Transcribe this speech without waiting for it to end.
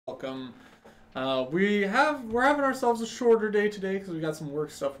Welcome. We're having ourselves a shorter day today because we got some work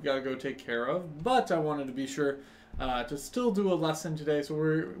stuff we gotta go take care of. But I wanted to be sure to still do a lesson today, so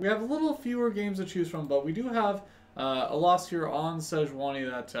we have a little fewer games to choose from. But we do have a loss here on Sejuani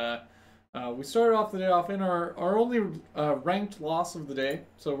that we started off the day off in our only ranked loss of the day.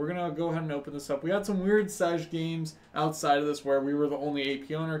 So we're gonna go ahead and open this up. We had some weird Sej games outside of this where we were the only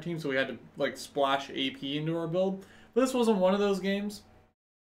AP on our team, so we had to like splash AP into our build. But this wasn't one of those games.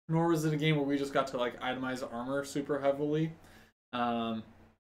 Nor was it a game where we just got to like itemize armor super heavily, and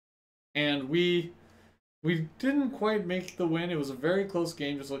we didn't quite make the win. It was a very close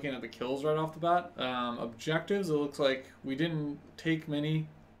game. Just looking at the kills right off the bat, objectives. It looks like we didn't take many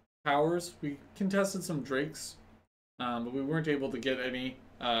towers. We contested some drakes, but we weren't able to get any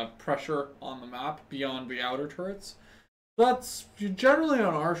pressure on the map beyond the outer turrets. That's generally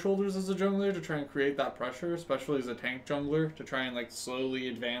on our shoulders as a jungler to try and create that pressure, especially as a tank jungler, to try and like slowly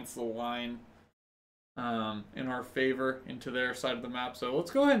advance the line in our favor into their side of the map. So let's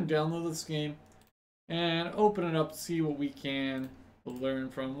go ahead and download this game and open it up to see what we can learn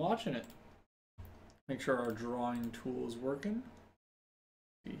from watching it. Make sure our drawing tool is working.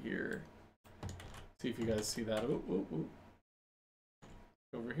 See here. See if you guys see that. Ooh, ooh, ooh.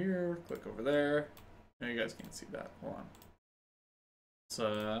 Over here, click over there. No, you guys can't see that. Hold on.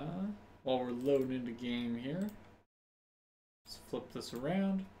 So, while we're loading into game here, let's flip this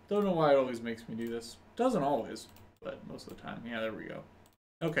around. Don't know why it always makes me do this. Doesn't always, but most of the time. Yeah, there we go.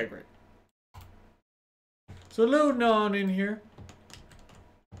 Okay, great. So loading on in here.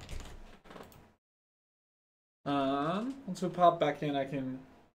 Once we pop back in, I can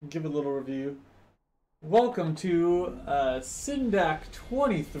give a little review. Welcome to Syndac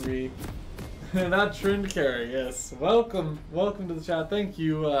 23. Not Trend Carry, yes. Welcome to the chat. Thank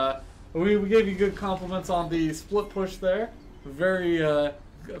you. We gave you good compliments on the split push there. Very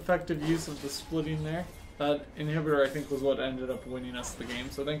effective use of the splitting there. That inhibitor, I think, was what ended up winning us the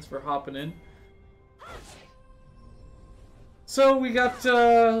game. So thanks for hopping in. So we got,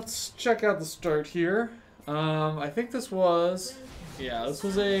 let's check out the start here. I think this was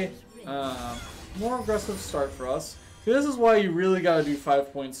a more aggressive start for us. See, this is why you really got to do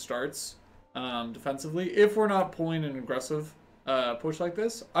 5-point starts. Defensively, if we're not pulling an aggressive push like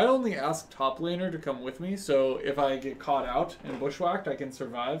this. I only ask top laner to come with me, so if I get caught out and bushwhacked, I can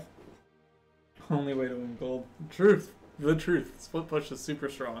survive. Only way to win gold. Truth. The truth. Split push is super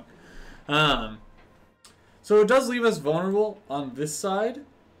strong. So it does leave us vulnerable on this side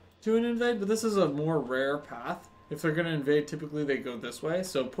to an invade, but this is a more rare path. If they're going to invade, typically they go this way,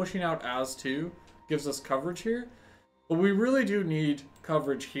 so pushing out as 2 gives us coverage here. But we really do need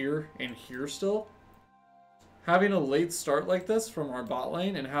coverage here and here still. Having a late start like this from our bot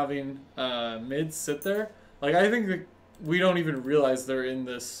lane and having mid sit there, like I think that we don't even realize they're in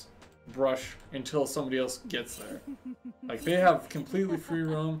this brush until somebody else gets there. Like they have completely free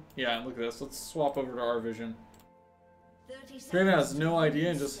roam. Yeah, and look at this. Let's swap over to our vision. Draven has no idea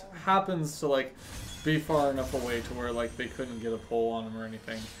and just happens to like be far enough away to where like they couldn't get a pull on him or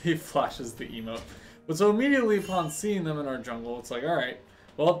anything. He flashes the emote. But so immediately upon seeing them in our jungle, it's like, alright,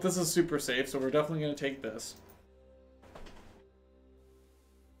 well, this is super safe, so we're definitely going to take this.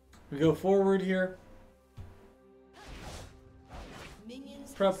 We go forward here.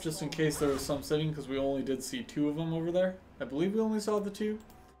 Prep just in case there was some sitting, because we only did see 2 of them over there. I believe we only saw the 2.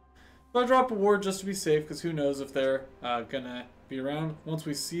 So I drop a ward just to be safe, because who knows if they're going to be around. Once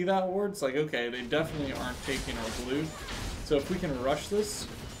we see that ward, it's like, okay, they definitely aren't taking our blue. So if we can rush this,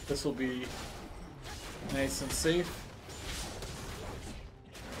 this will be nice and safe.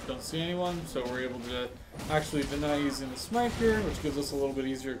 Don't see anyone, so we're able to actually deny using the smite here, which gives us a little bit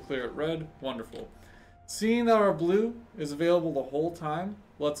easier to clear at red. Wonderful. Seeing that our blue is available the whole time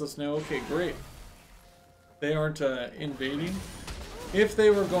lets us know, okay, great. They aren't invading. If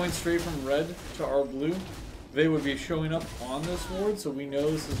they were going straight from red to our blue, they would be showing up on this ward, so we know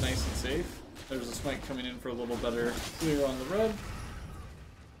this is nice and safe. There's a smite coming in for a little better clear on the red.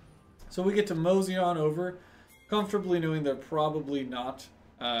 So we get to mosey on over, comfortably knowing they're probably not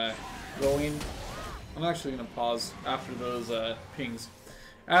going. I'm actually going to pause after those pings.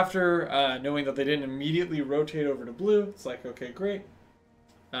 After knowing that they didn't immediately rotate over to blue, it's like, okay, great.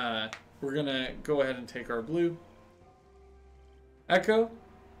 We're going to go ahead and take our blue. Echo,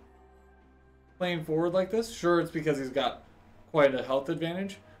 playing forward like this, sure, it's because he's got quite a health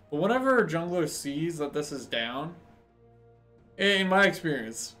advantage. But whenever a jungler sees that this is down, in my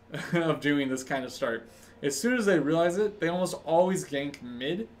experience of doing this kind of start, as soon as they realize it, they almost always gank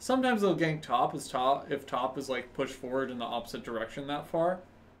mid. Sometimes they'll gank top, if top is like pushed forward in the opposite direction that far.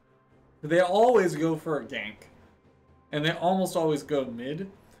 But they always go for a gank. And they almost always go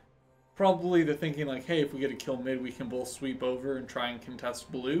mid. Probably the thinking like, hey, if we get a kill mid, we can both sweep over and try and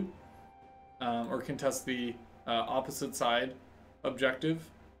contest blue. Or contest the opposite side objective.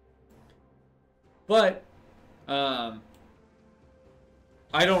 But I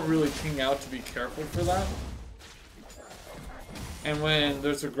don't really ping out to be careful for that. And when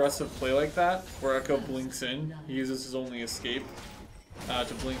there's aggressive play like that, where Echo blinks in, he uses his only escape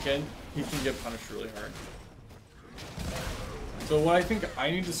to blink in, he can get punished really hard. So what I think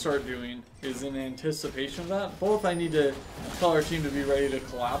I need to start doing is, in anticipation of that, both I need to tell our team to be ready to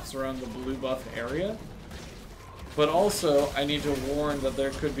collapse around the blue buff area, but also I need to warn that there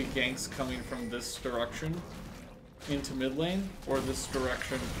could be ganks coming from this direction into mid lane, or this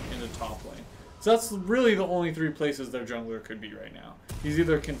direction into top lane. So that's really the only three places their jungler could be right now. He's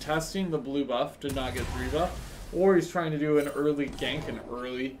either contesting the blue buff to not get 3 buff, or he's trying to do an early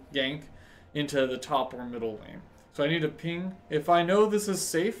gank into the top or middle lane. So I need to ping. If I know this is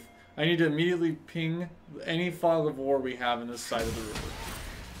safe, I need to immediately ping any fog of war we have in this side of the river.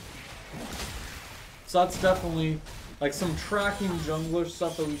 So that's definitely like some tracking jungler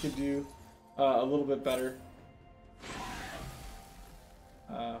stuff that we could do a little bit better.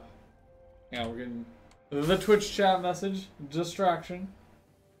 Yeah, we're getting the Twitch chat message. Distraction.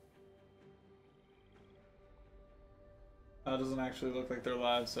 Doesn't actually look like they're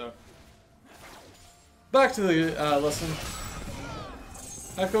live, so. Back to the lesson.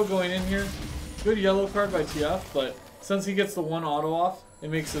 Echo going in here. Good yellow card by TF, but since he gets the 1 auto off, it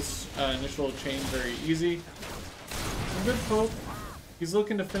makes this initial chain very easy. Some good poke. He's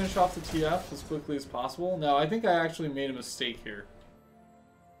looking to finish off the TF as quickly as possible. Now, I think I actually made a mistake here.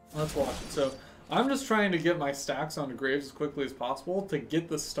 Let's watch it. So, I'm just trying to get my stacks onto Graves as quickly as possible to get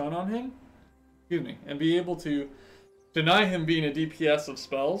the stun on him. Excuse me. And be able to deny him being a DPS of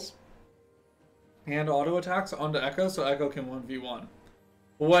spells and auto attacks onto Echo, so Echo can 1v1.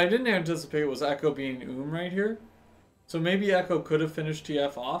 But what I didn't anticipate was Echo being right here. So maybe Echo could have finished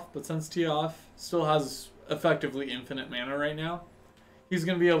TF off, but since TF still has effectively infinite mana right now, he's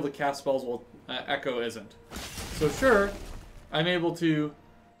going to be able to cast spells while Echo isn't. So sure, I'm able to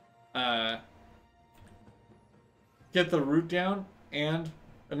get the root down and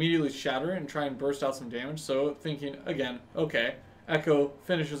immediately shatter it and try and burst out some damage. So thinking, again, okay, Echo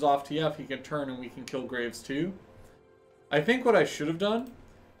finishes off TF, he can turn and we can kill Graves too. I think what I should have done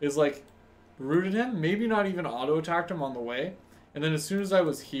is like rooted him, maybe not even auto attacked him on the way, and then as soon as I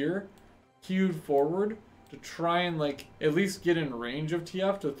was here, queued forward to try and like at least get in range of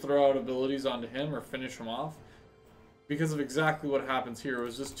TF to throw out abilities onto him or finish him off. Because of exactly what happens here. It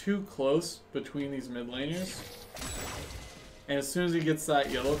was just too close between these mid laners. And as soon as he gets that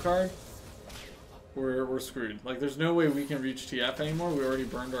yellow card, we're screwed. Like, there's no way we can reach TF anymore. We already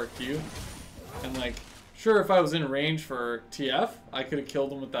burned our Q. And, like, sure, if I was in range for TF, I could have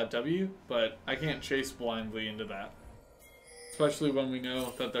killed him with that W, but I can't chase blindly into that. Especially when we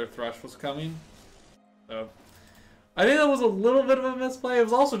know that their Thresh was coming. So, I think that was a little bit of a misplay. It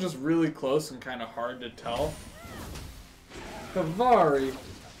was also just really close and kind of hard to tell. Kavari.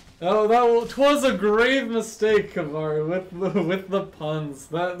 Oh, that was a grave mistake, Kavari, with the puns.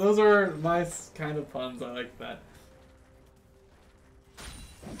 Those are nice kind of puns. I like that.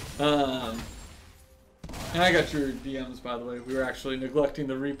 And I got your DMs, by the way. We were actually neglecting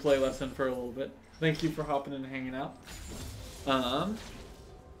the replay lesson for a little bit. Thank you for hopping in and hanging out.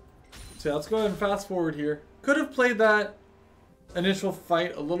 So let's go ahead and fast forward here. Could have played that initial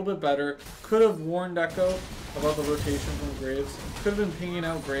fight a little bit better. Could have warned Echo about the rotation from Graves. Could have been pinging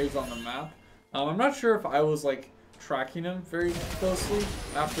out Graves on the map. I'm not sure if I was like tracking him very closely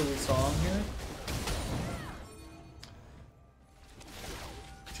after we saw him here.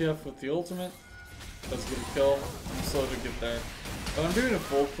 TF with the ultimate. Does get a kill. I'm slow to get there. But I'm doing a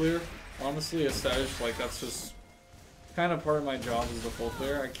full clear. Honestly, a status like that's just kind of part of my job is the full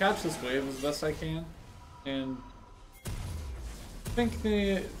clear. I catch this wave as best I can. And I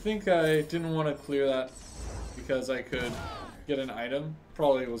think I didn't want to clear that because I could get an item.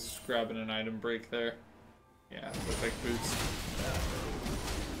 Probably was grabbing an item break there. Yeah, with like boots.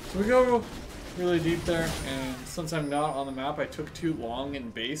 So we go really deep there, and since I'm not on the map, I took too long in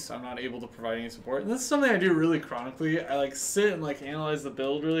base. I'm not able to provide any support. And this is something I do really chronically. I like sit and like analyze the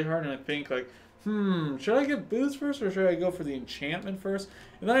build really hard, and I think like, should I get boots first or should I go for the enchantment first?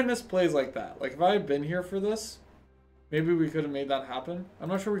 And then I miss plays like that. Like if I had been here for this, maybe we could have made that happen. I'm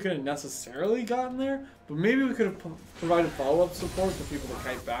not sure we could have necessarily gotten there, but maybe we could have provided follow-up support for people to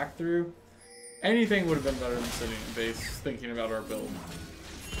kite back through. Anything would have been better than sitting in base thinking about our build.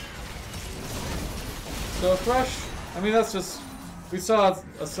 So Thresh, I mean that's just, we saw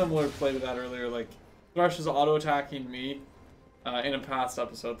a similar play to that earlier, like Thresh is auto-attacking me in a past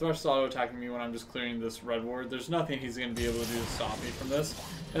episode. Thrush auto-attacking me when I'm just clearing this red ward. There's nothing he's going to be able to do to stop me from this.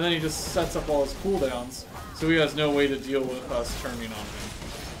 And then he just sets up all his cooldowns, so he has no way to deal with us turning on him.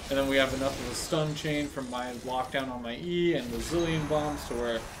 And then we have enough of a stun chain from my lockdown on my E and the Zillion bombs to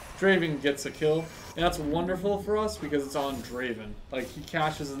where Draven gets a kill. And that's wonderful for us because it's on Draven. Like, he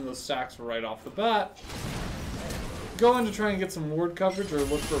cashes in those stacks right off the bat. Go in to try and get some ward coverage or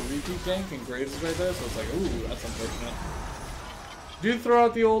look for a repeat gank, and Graves is right there, so it's like, ooh, that's unfortunate. Do throw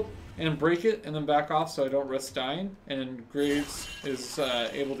out the ult and break it and then back off so I don't risk dying. And Graves is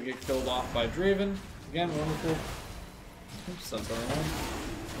able to get killed off by Draven. Again, wonderful. Oops, that's the wrong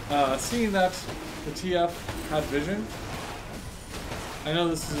one. Seeing that the TF had vision, I know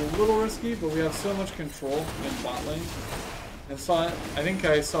this is a little risky, but we have so much control in bot lane. And I think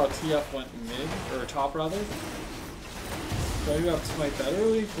I saw TF went mid, or top rather. So I do have to smite that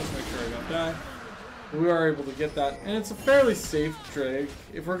early, just to make sure I don't die. We are able to get that, and it's a fairly safe Drake.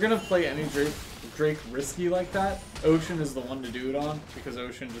 If we're gonna play any Drake risky like that, Ocean is the one to do it on, because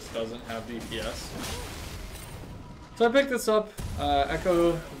Ocean just doesn't have DPS. So I picked this up.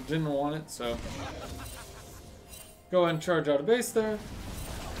 Echo didn't want it, so go ahead and charge out a base there.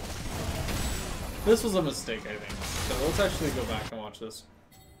 This was a mistake, I think. So let's actually go back and watch this.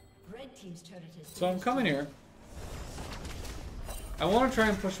 So I'm coming here. I want to try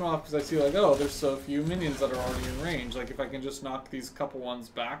and push them off because I see like, oh, there's so few minions that are already in range. Like if I can just knock these couple ones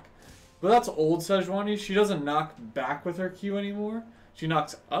back. But that's old Sejuani. She doesn't knock back with her Q anymore. She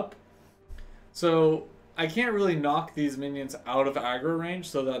knocks up. So I can't really knock these minions out of aggro range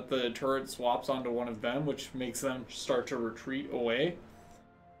so that the turret swaps onto one of them, which makes them start to retreat away.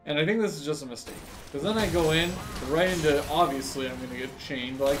 And I think this is just a mistake. Because then I go in, right into, obviously I'm going to get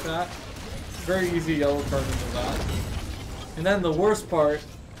chained like that. Very easy yellow card into that. And then the worst part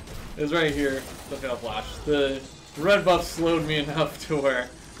is right here, the fail flash. The red buff slowed me enough to where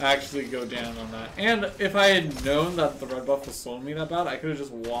I actually go down on that. And if I had known that the red buff was slowing me that bad, I could have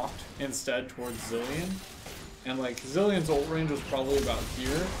just walked instead towards Zillion. And like, Zillion's ult range was probably about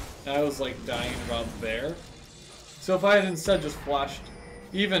here, and I was like dying about there. So if I had instead just flashed,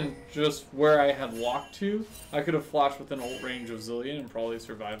 even just where I had walked to, I could have flashed within ult range of Zillion and probably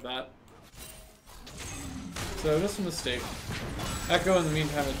survived that. So just a mistake. Echo in the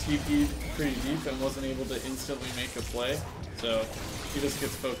meantime had TP'd pretty deep and wasn't able to instantly make a play. So he just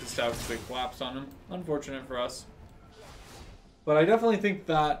gets focused out because they collapsed on him. Unfortunate for us. But I definitely think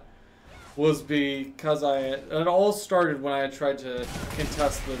that was because it all started when I had tried to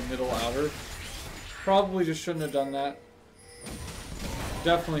contest the middle outer. Probably just shouldn't have done that.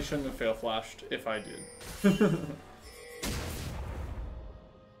 Definitely shouldn't have fail flashed if I did.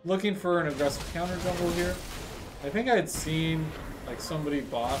 Looking for an aggressive counter jungle here. I think I had seen like somebody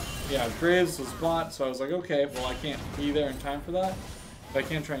bot. Yeah, Graves was bot, so I was like, okay, well I can't be there in time for that. But I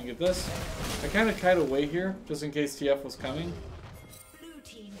can try and get this. I kind of kite away here, just in case TF was coming.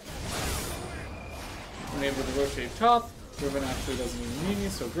 I'm able to rotate top. Riven actually doesn't even need me,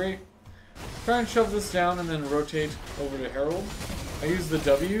 so great. Try and shove this down and then rotate over to Herald. I use the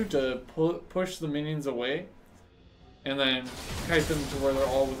W to push the minions away. And then kite them to where they're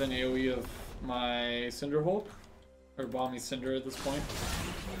all within AoE of my Cinder Hulk. Or Bomby Cinder at this point.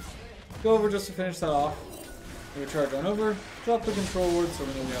 Go over just to finish that off. We charge on over. Drop the control ward so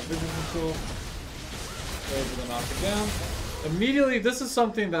we know we have vision control. Go over to knock it down. Immediately, this is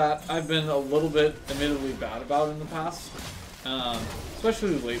something that I've been a little bit admittedly bad about in the past.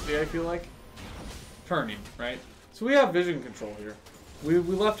 Especially lately, I feel like. Turning, right? So we have vision control here. We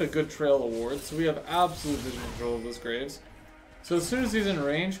left a good trail of wards, so we have absolute vision control of this Graves. So as soon as he's in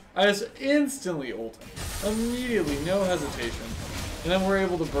range, I just instantly ult him. Immediately, no hesitation. And then we're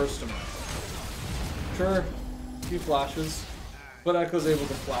able to burst him out. Sure, he flashes, but Echo's able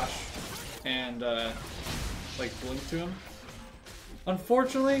to flash and like blink to him.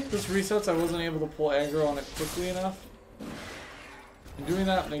 Unfortunately, this resets, I wasn't able to pull aggro on it quickly enough. And doing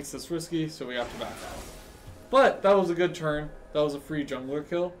that makes this risky, so we have to back off. But that was a good turn. That was a free jungler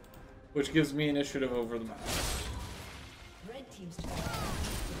kill, which gives me initiative over the map.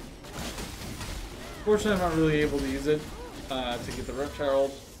 Fortunately, I'm not really able to use it to get the Rift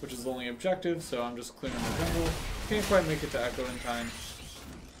Herald, which is the only objective, so I'm just clearing the jungle. Can't quite make it to Echo in time,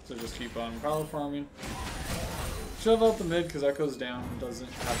 so just keep on power farming. Shove out the mid because Echo's down and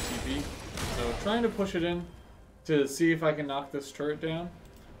doesn't have TP. So trying to push it in to see if I can knock this turret down.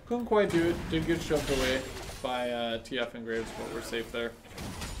 Couldn't quite do it. Did get shoved away by TF and Graves, but we're safe there.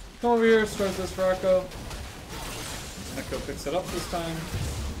 Come over here, start this for Echo. Echo picks it up this time.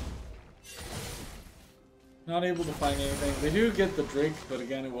 Not able to find anything. They do get the Drake, but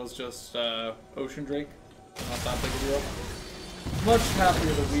again, it was just Ocean Drake. Not that big a deal. much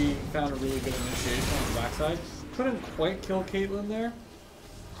happier that we found a really good initiation on the backside. Couldn't quite kill Caitlyn there,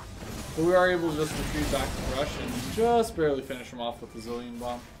 but we are able to just retreat back to Rush and just barely finish him off with the Zillion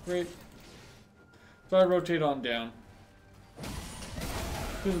Bomb. Great. So I rotate on down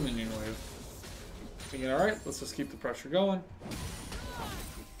to the minion wave. Thinking, alright, let's just keep the pressure going.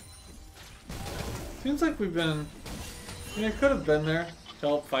 Seems like we've been... I mean, I could have been there to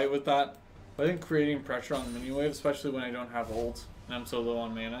help fight with that, but I think creating pressure on the minion wave, especially when I don't have ult and I'm so low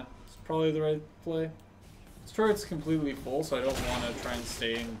on mana, is probably the right play. This turret's completely full, so I don't want to try and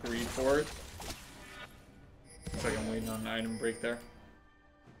stay and greed for it. Looks like I'm waiting on an item break there.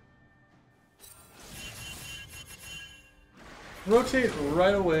 Rotate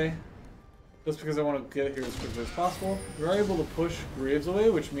right away, just because I want to get here as quickly as possible. We're able to push Graves away,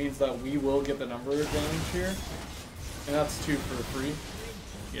 which means that we will get the number advantage here. And that's 2 for free.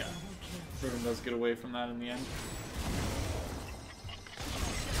 Yeah, Riven does get away from that in the end.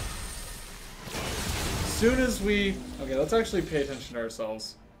 As soon as we... Okay, let's actually pay attention to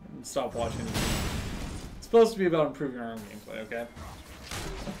ourselves and stop watching the game. It's supposed to be about improving our own gameplay, okay?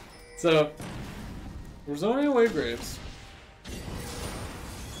 So, we're zoning away Graves.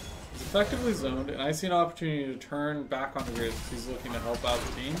 He's effectively zoned, and I see an opportunity to turn back onto Graves because he's looking to help out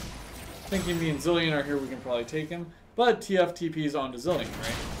the team. Thinking me and Zillion are here, we can probably take him. But TF TP's onto Zillion,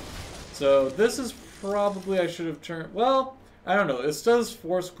 right? So this is probably, I should have turned... Well, I don't know. This does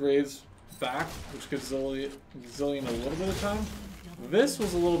force Graves back, which gives Zillion a little bit of time. This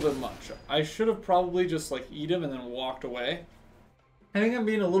was a little bit much. I should have probably just like eat him and then walked away. I think I'm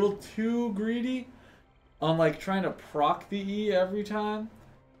being a little too greedy on like trying to proc the E every time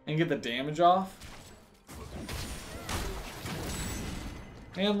and get the damage off.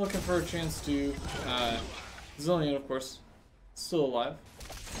 And I'm looking for a chance to... Zillion, of course, still alive,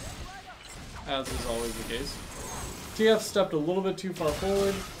 as is always the case. TF stepped a little bit too far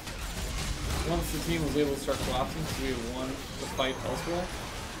forward. Once the team was able to start collapsing, so we had won the fight elsewhere.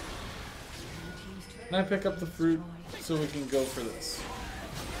 And I pick up the fruit so we can go for this.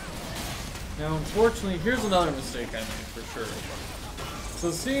 Now, unfortunately, here's another mistake I made for sure.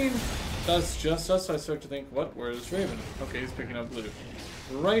 So seeing that's just us, I start to think, what? Where is Draven? Okay, he's picking up blue.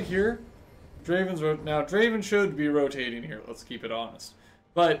 Right here, Draven's now Draven should be rotating here, let's keep it honest.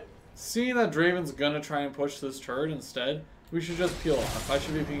 But seeing that Draven's gonna try and push this turret instead, we should just peel off. I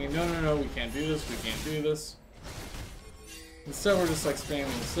should be thinking, no, we can't do this, we can't do this. Instead we're just like spamming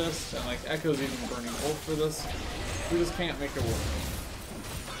assist, and like Echo's even burning ult for this. We just can't make it work.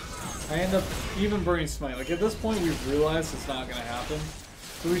 I end up even burning Smite. Like at this point we've realized it's not gonna happen,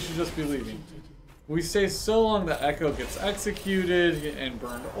 so we should just be leaving. We stay so long that Echo gets executed and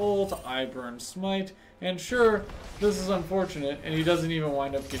burned ult, I burn Smite, and sure, this is unfortunate, and he doesn't even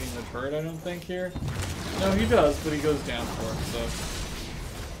wind up getting the turret, I don't think, here. No, he does, but he goes down for it,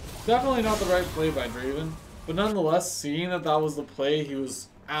 so... Definitely not the right play by Draven, but nonetheless, seeing that that was the play he was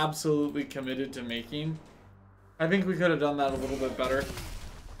absolutely committed to making, I think we could have done that a little bit better.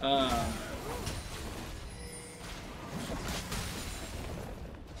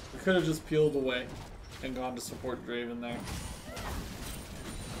 Could have just peeled away and gone to support Draven there.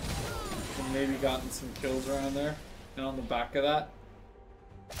 And maybe gotten some kills around there. And on the back of that,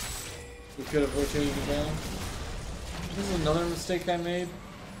 we could have rotated it down. This is another mistake I made.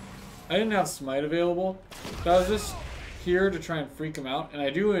 I didn't have Smite available, but I was just here to try and freak him out. And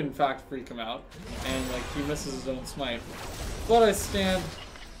I do in fact freak him out. And like he misses his own Smite. But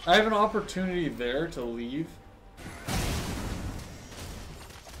I have an opportunity there to leave.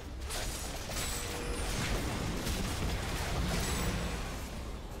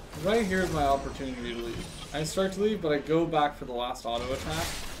 Right here is my opportunity to leave. I start to leave, but I go back for the last auto attack,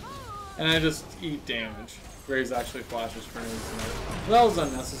 and I just eat damage. Graves actually flashes for no reason. That was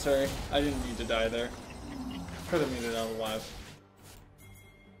unnecessary. I didn't need to die there. Could have made it out alive.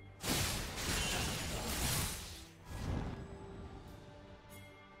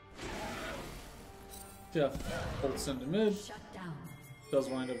 Jeff ults into mid. Does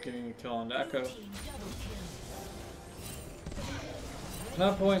wind up getting a kill on Echo. At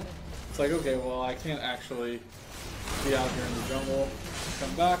that point, it's like, okay, well, I can't actually be out here in the jungle,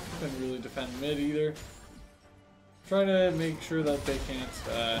 come back, couldn't really defend mid either. Try to make sure that they can't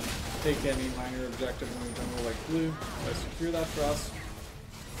take any minor objective in the jungle like blue. Try to secure that for us.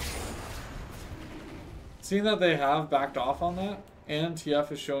 Seeing that they have backed off on that, and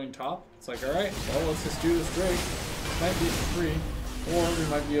TF is showing top, it's like, alright, well, let's just do this Drake. Might be for free, or we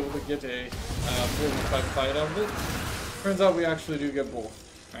might be able to get a 45 fight out of it. Turns out we actually do get both,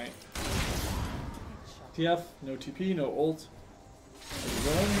 right? TF, no TP, no ult. We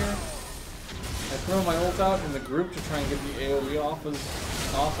go in here. I throw my ult out in the group to try and get the AoE off on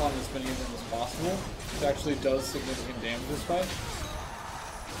as many of them as possible. It actually does significant damage this fight.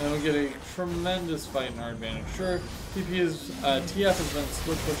 And we get a tremendous fight in our advantage. Sure, TF has been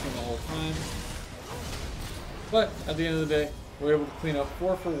split pushing the whole time. But at the end of the day, we're able to clean up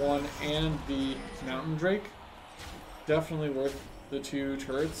 4 for 1 and the Mountain Drake. Definitely worth the 2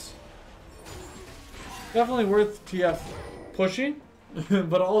 turrets. Definitely worth TF pushing,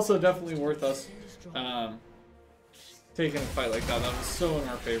 but also definitely worth us taking a fight like that. That was so in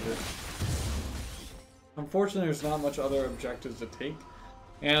our favor. Unfortunately, there's not much other objectives to take.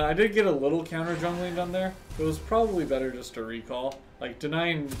 And I did get a little counter jungling done there. It was probably better just to recall. Like,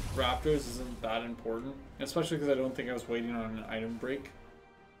 denying Raptors isn't that important. Especially because I don't think I was waiting on an item break.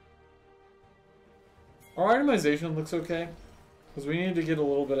 Our itemization looks okay. Because we need to get a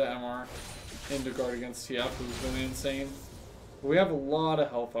little bit of MR in to guard against TF, who's going insane. But we have a lot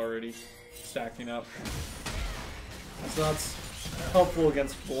of health already stacking up. So that's helpful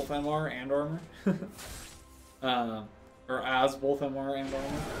against both MR and armor. Or as both MR and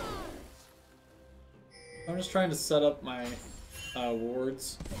armor. I'm just trying to set up my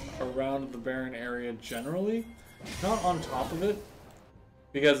wards around the Baron area generally. Not on top of it,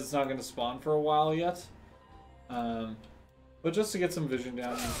 because it's not going to spawn for a while yet. But just to get some vision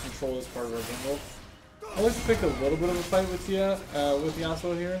down and control this part of our jungle. I like to pick a little bit of a fight with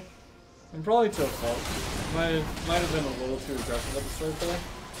Yasuo here. And probably to a fault. Might have been a little too aggressive at the start there.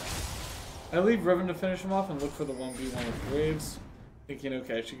 I leave Riven to finish him off and look for the 1v1 with Graves. Thinking,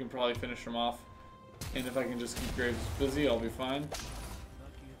 okay, she can probably finish him off. And if I can just keep Graves busy, I'll be fine.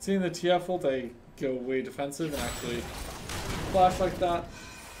 Seeing the TF ult, I go way defensive and actually flash like that.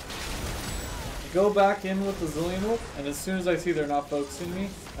 Go back in with the Zillion ult, and as soon as I see they're not focusing me,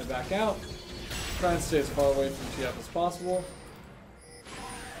 I back out. Try and stay as far away from TF as possible.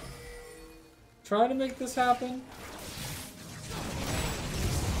 Try to make this happen.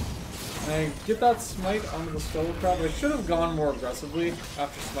 And I get that smite onto the Scuttle Crab. I should have gone more aggressively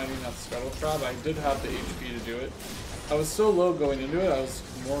after smiting that Scuttle Crab. I did have the HP to do it. I was so low going into it, I was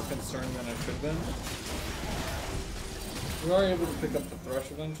more concerned than I should have been. We are able to pick up the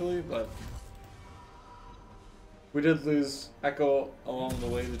Thresh eventually, but we did lose Echo along the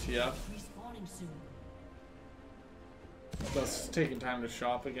way to TF. Thus taking time to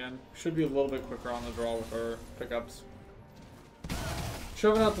shop again. Should be a little bit quicker on the draw with our pickups.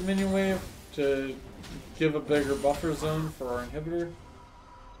 Shoving out the minion wave to give a bigger buffer zone for our inhibitor.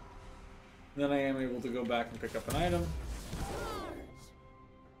 Then I am able to go back and pick up an item.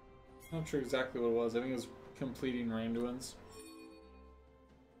 Not sure exactly what it was. I think it was completing Randuin's.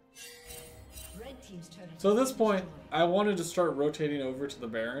 So at this point, I wanted to start rotating over to the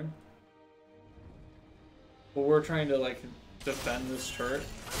Baron. But we're trying to, like, defend this turret.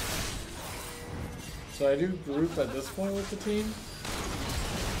 So I do group at this point with the team.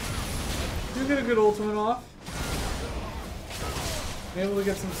 Do get a good ultimate off. Be able to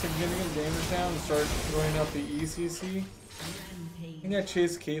get some significant damage down and start throwing out the ECC. I think I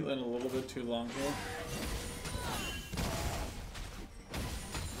chased Caitlyn a little bit too long here.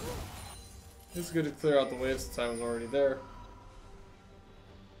 It's good to clear out the wave since I was already there.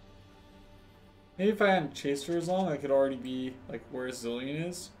 Maybe if I hadn't chased her as long, I could already be like where Zillion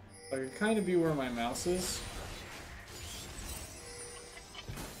is. I could kind of be where my mouse is.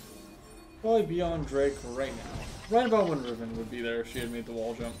 Probably be on Drake right now. Right about when Riven would be there if she had made the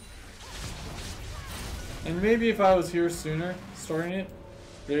wall jump. And maybe if I was here sooner, starting it,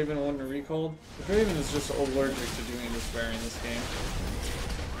 Draven wouldn't have recalled. But Draven is just allergic to doing this Baron in this game.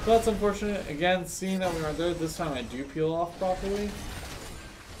 So that's unfortunate. Again, seeing that we aren't there, this time I do peel off properly.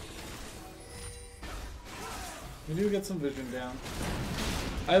 We do get some vision down.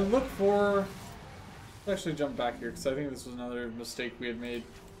 I look for... Let's actually jump back here, because I think this was another mistake we had made.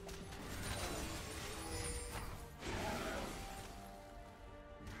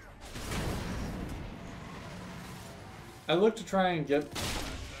 I look to try and get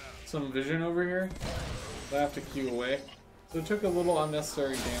some vision over here, but I have to queue away. So it took a little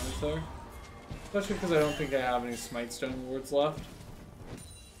unnecessary damage there. Especially because I don't think I have any Smite Stone wards left.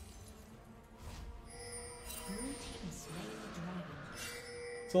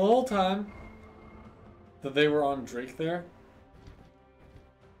 So the whole time that they were on Drake there,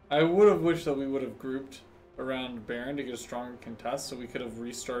 I would have wished that we would have grouped around Baron to get a stronger contest so we could have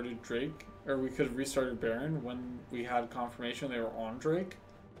restarted Drake, or we could have restarted Baron when we had confirmation they were on Drake.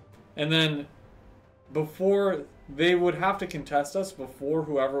 And then before, they would have to contest us before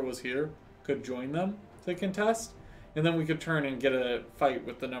whoever was here could join them to contest. And then we could turn and get a fight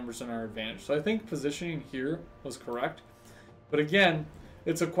with the numbers in our advantage. So I think positioning here was correct. But again,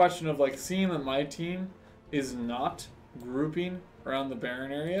 it's a question of like seeing that my team is not grouping around the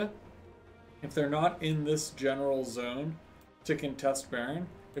Baron area. If they're not in this general zone to contest Baron,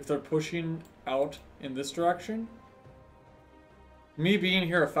 if they're pushing out in this direction, me being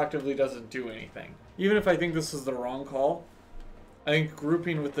here effectively doesn't do anything. Even if I think this is the wrong call, I think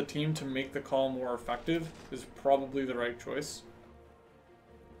grouping with the team to make the call more effective is probably the right choice.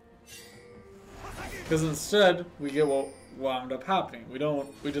 Because instead, we get what wound up happening.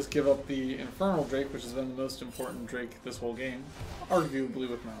 We just give up the Infernal Drake, which has been the most important Drake this whole game, arguably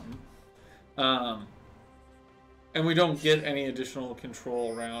with Mountain. And we don't get any additional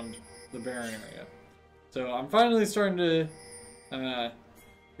control around the Baron area. So I'm finally starting to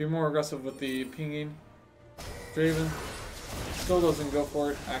be more aggressive with the pinging. Draven still doesn't go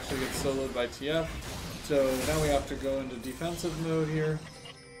for it, actually gets soloed by TF. So now we have to go into defensive mode here.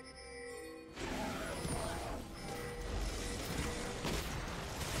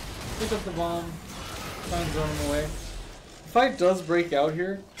 Pick up the bomb, try and throw him away. The fight does break out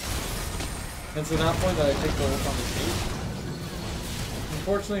here. And it's at that point that I take the ult on the Kate.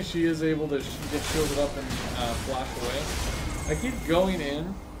 Unfortunately, she is able to get shielded up and flash away. I keep going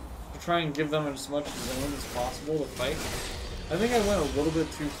in to try and give them as much zone as possible to fight. I think I went a little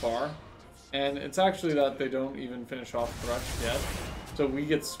bit too far. And it's actually that they don't even finish off Thrush yet. So we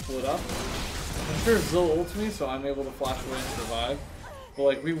get split up. I'm sure Zill ults me, so I'm able to flash away and survive. But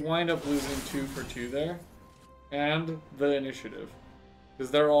like, we wind up losing 2 for 2 there. And the initiative.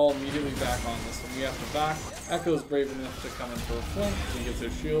 Because they're all immediately back on this, and we have to back. Echo's brave enough to come in for a flank, he gets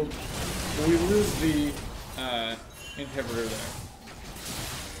his shield. But we lose the inhibitor there.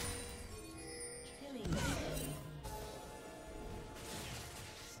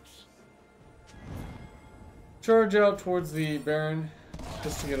 Charge out towards the Baron,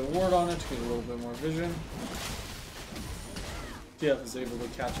 just to get a ward on it, to get a little bit more vision. TF is able to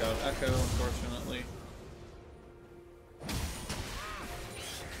catch out Echo, unfortunately.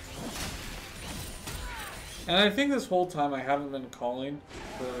 And I think this whole time I haven't been calling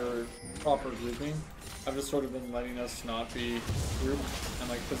for proper grouping. I've just sort of been letting us not be grouped and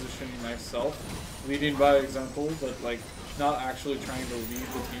like positioning myself, leading by example, but like not actually trying to lead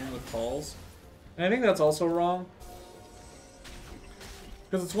the team with calls. And I think that's also wrong.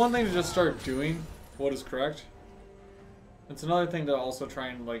 Because it's one thing to just start doing what is correct. It's another thing to also try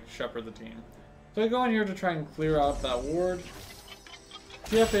and like shepherd the team. So I go in here to try and clear out that ward.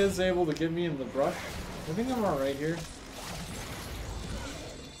 TF is able to get me in the brush. I think I'm alright here.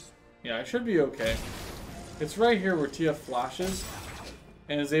 Yeah, I should be okay. It's right here where TF flashes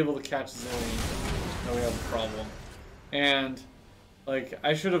and is able to catch Zillion. Now we have a problem. And, like,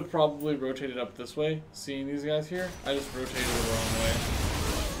 I should have probably rotated up this way, seeing these guys here. I just rotated the wrong way.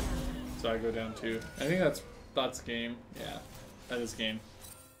 So I go down 2. I think that's game. Yeah, that is game.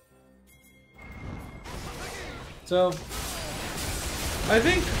 So, I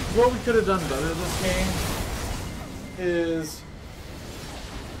think what we could have done better this game is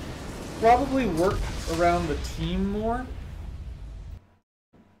probably work around the team more.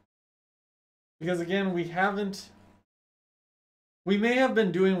 Because again, we may have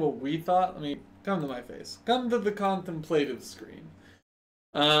been doing what we thought. Let me come to my face. Come to the contemplative screen.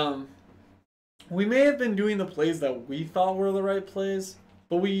 We may have been doing the plays that we thought were the right plays,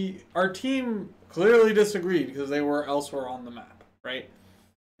 but our team clearly disagreed because they were elsewhere on the map, right?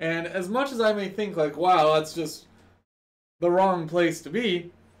 And as much as I may think like, wow, that's just the wrong place to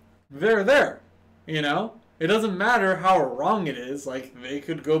be, they're there, you know? It doesn't matter how wrong it is, like, they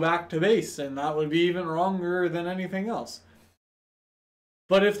could go back to base, and that would be even wronger than anything else.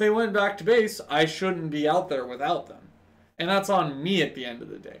 But if they went back to base, I shouldn't be out there without them. And that's on me at the end of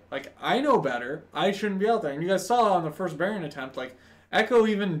the day. Like, I know better, I shouldn't be out there. And you guys saw on the first Baron attempt, like, Echo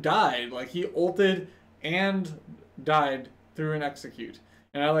even died. Like, he ulted and died through an execute.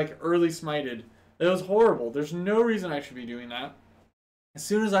 And I, like, early smited. It was horrible. There's no reason I should be doing that. As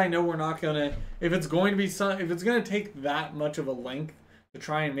soon as I know we're not gonna, if it's going to take that much of a length to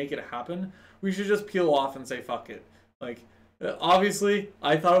try and make it happen, we should just peel off and say fuck it. Like, obviously,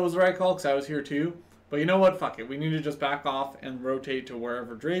 I thought it was the right call because I was here too. But you know what? Fuck it. We need to just back off and rotate to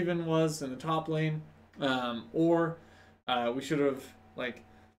wherever Draven was in the top lane, or we should have like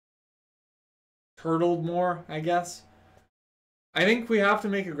turtled more, I guess. I think we have to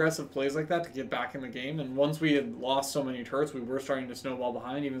make aggressive plays like that to get back in the game. And once we had lost so many turrets, we were starting to snowball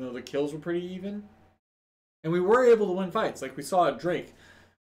behind, even though the kills were pretty even. And we were able to win fights, like we saw at Drake.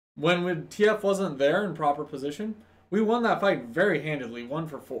 When TF wasn't there in proper position, we won that fight very handedly, 1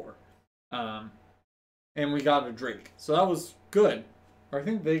 for 4. And we got a Drake. So that was good. or I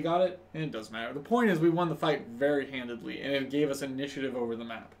think they got it, and it doesn't matter. The point is we won the fight very handedly, and it gave us initiative over the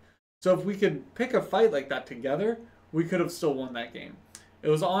map. So if we could pick a fight like that together, we could have still won that game. It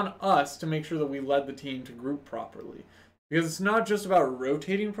was on us to make sure that we led the team to group properly. Because it's not just about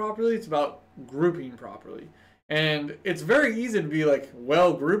rotating properly, it's about grouping properly. And it's very easy to be like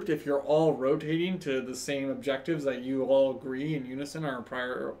well grouped if you're all rotating to the same objectives that you all agree in unison are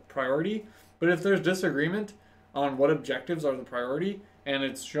a priority. But if there's disagreement on what objectives are the priority, and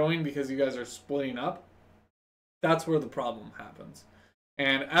it's showing because you guys are splitting up, that's where the problem happens.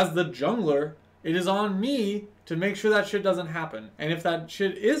 And as the jungler, it is on me to make sure that shit doesn't happen. And if that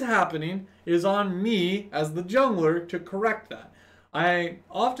shit is happening, it is on me as the jungler to correct that.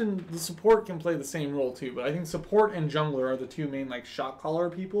 The support can play the same role too, but I think support and jungler are the two main like shot caller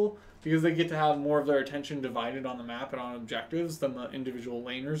people because they get to have more of their attention divided on the map and on objectives than the individual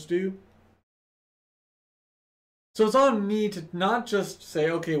laners do. So it's on me to not just say,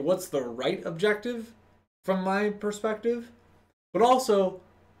 okay, what's the right objective from my perspective, but also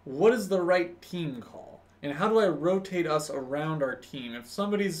what is the right team call? And how do I rotate us around our team? If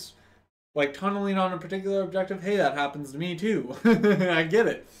somebody's like tunneling on a particular objective, hey, that happens to me too. I get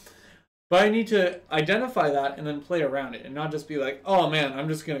it. But I need to identify that and then play around it and not just be like, oh man, I'm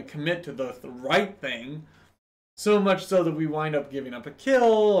just going to commit to the right thing. So much so that we wind up giving up a kill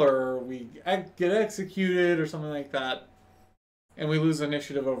or we get executed or something like that. And we lose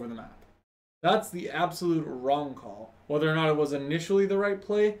initiative over the map. That's the absolute wrong call. Whether or not it was initially the right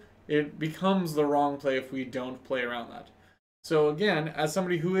play, it becomes the wrong play if we don't play around that. So again, as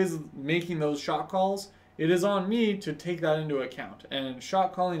somebody who is making those shot calls, it is on me to take that into account. And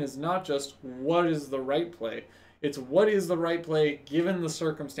shot calling is not just what is the right play, it's what is the right play given the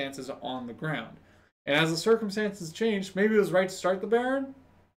circumstances on the ground. And as the circumstances change, maybe it was right to start the Baron.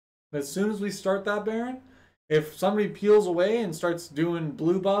 But as soon as we start that Baron, if somebody peels away and starts doing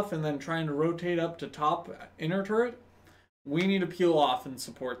blue buff and then trying to rotate up to top inner turret, we need to peel off and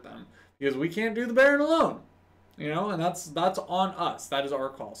support them. Because we can't do the Baron alone. You know, and that's on us. That is our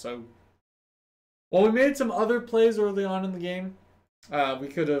call. So, while we made some other plays early on in the game, we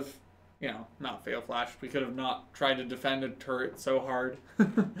could have, you know, not fail flashed. We could have not tried to defend a turret so hard.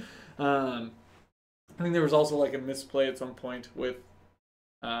 I think there was also like a misplay at some point with,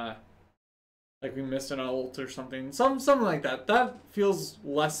 like we missed an ult or something. Something like that. That feels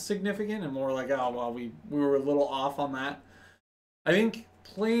less significant and more like, oh, well, we were a little off on that. I think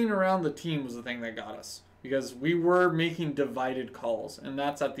playing around the team was the thing that got us. Because we were making divided calls, and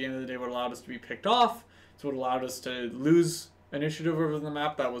that's at the end of the day what allowed us to be picked off. It's what allowed us to lose initiative over the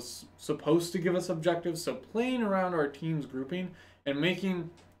map that was supposed to give us objectives. So playing around our team's grouping and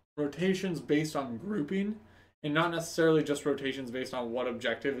making rotations based on grouping, and not necessarily just rotations based on what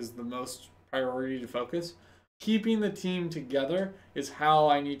objective is the most priority to focus. Keeping the team together is how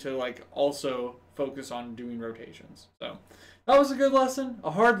I need to like also focus on doing rotations. So that was a good lesson,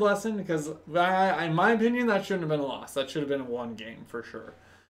 a hard lesson, because in my opinion, that shouldn't have been a loss. That should have been a one game for sure.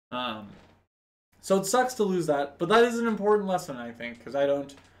 So it sucks to lose that, but that is an important lesson, I think, because I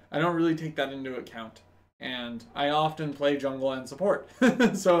don't really take that into account. And I often play jungle and support.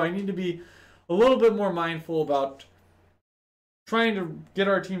 So I need to be a little bit more mindful about trying to get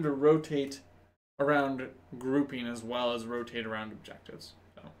our team to rotate around grouping as well as rotate around objectives.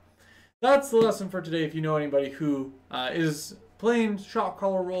 So that's the lesson for today. If you know anybody who is playing shot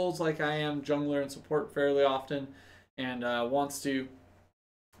caller roles like I am, jungler and support fairly often, and wants to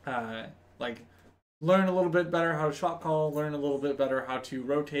like learn a little bit better how to shot call, learn a little bit better how to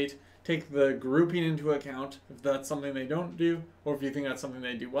rotate, take the grouping into account if that's something they don't do, or if you think that's something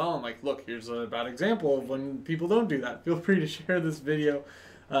they do well, and like, look, here's a bad example of when people don't do that. Feel free to share this video.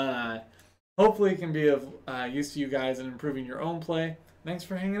 Hopefully it can be of use to you guys in improving your own play. Thanks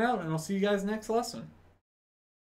for hanging out, and I'll see you guys next lesson.